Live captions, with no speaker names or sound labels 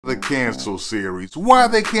The cancel series. Why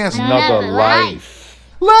they cancel Another life.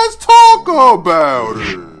 Let's talk about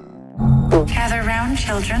it. Gather round,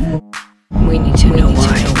 children. We need to know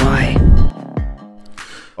why.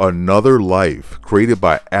 Another Life, created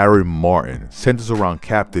by Aaron Martin, centers around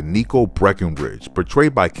Captain Nico Breckenridge,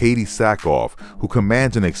 portrayed by Katie Sackhoff, who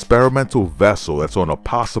commands an experimental vessel that's on a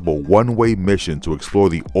possible one-way mission to explore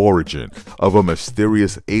the origin of a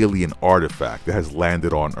mysterious alien artifact that has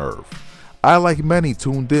landed on Earth. I, like many,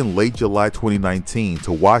 tuned in late July 2019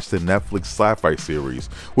 to watch the Netflix sci-fi series,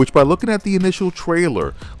 which by looking at the initial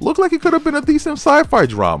trailer, looked like it could have been a decent sci-fi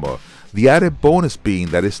drama. The added bonus being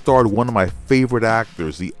that it starred one of my favorite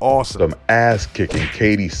actors, the awesome ass-kicking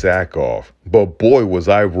Katie Sackhoff. But boy was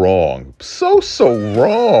I wrong. So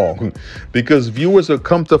wrong. Because viewers have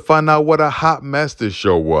come to find out what a hot mess this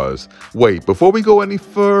show was. Wait, before we go any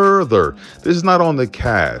further, this is not on the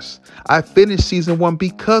cast. I finished season 1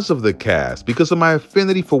 because of the cast, because of my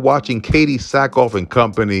affinity for watching Katie Sackhoff and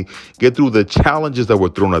company get through the challenges that were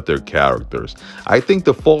thrown at their characters. I think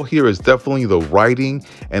the fault here is definitely the writing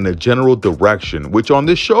and the general direction, which on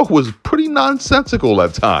this show was pretty nonsensical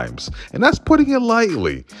at times, and that's putting it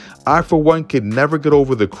lightly. I, for one, could never get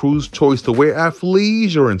over the crew's choice to wear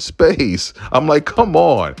athleisure in space. I'm like, come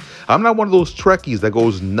on. I'm not one of those Trekkies that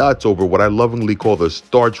goes nuts over what I lovingly call the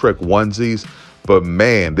Star Trek onesies. But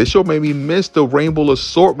man, this show made me miss the rainbow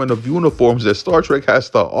assortment of uniforms that Star Trek has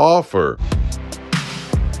to offer.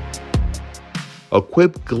 A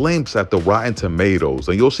quick glimpse at the Rotten Tomatoes,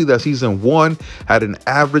 and you'll see that season 1 had an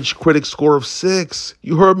average critic score of 6.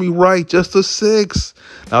 You heard me right, just a 6.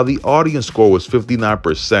 Now the audience score was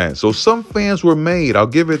 59%, so some fans were made, I'll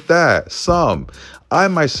give it that, some. I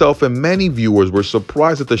myself and many viewers were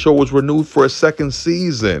surprised that the show was renewed for a second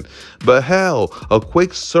season. But hell, a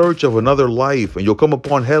quick search of Another Life and you'll come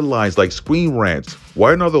upon headlines like Screen Rants,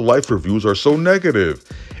 why Another Life reviews are so negative,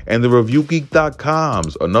 and the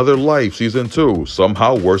ReviewGeek.com's Another Life Season 2,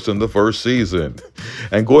 somehow worse than the first season.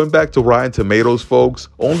 And going back to Rotten Tomatoes, folks,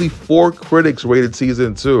 only 4 critics rated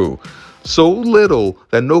Season 2. So little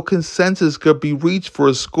that no consensus could be reached for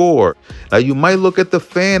a score. Now you might look at the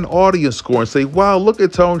fan audience score and say, wow, look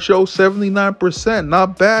at Tone Show, 79%,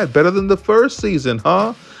 not bad, better than the first season,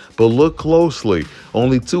 huh? But look closely,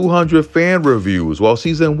 only 200 fan reviews, while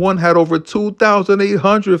season 1 had over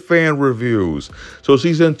 2,800 fan reviews. So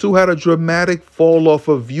season 2 had a dramatic fall off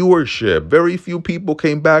of viewership. Very few people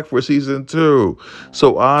came back for season 2.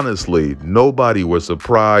 So honestly, nobody was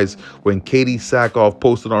surprised when Katie Sackhoff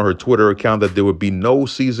posted on her Twitter account that there would be no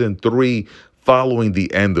season 3 following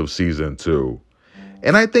the end of season 2.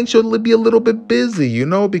 And I think she'll be a little bit busy, you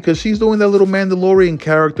know, because she's doing that little Mandalorian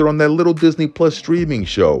character on that little Disney Plus streaming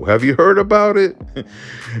show. Have you heard about it?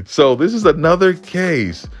 So this is another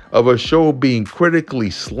case of a show being critically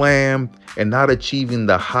slammed and not achieving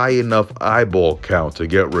the high enough eyeball count to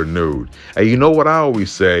get renewed. And you know what I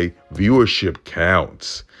always say, viewership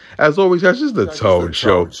counts. As always, that's just the Tone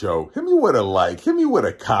Show. Hit me with a like, hit me with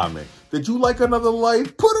a comment. Did you like Another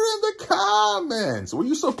Life? Put it in the comments. Were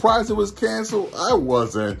you surprised it was canceled? I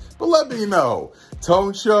wasn't, but let me know.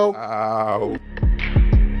 Tone Show out.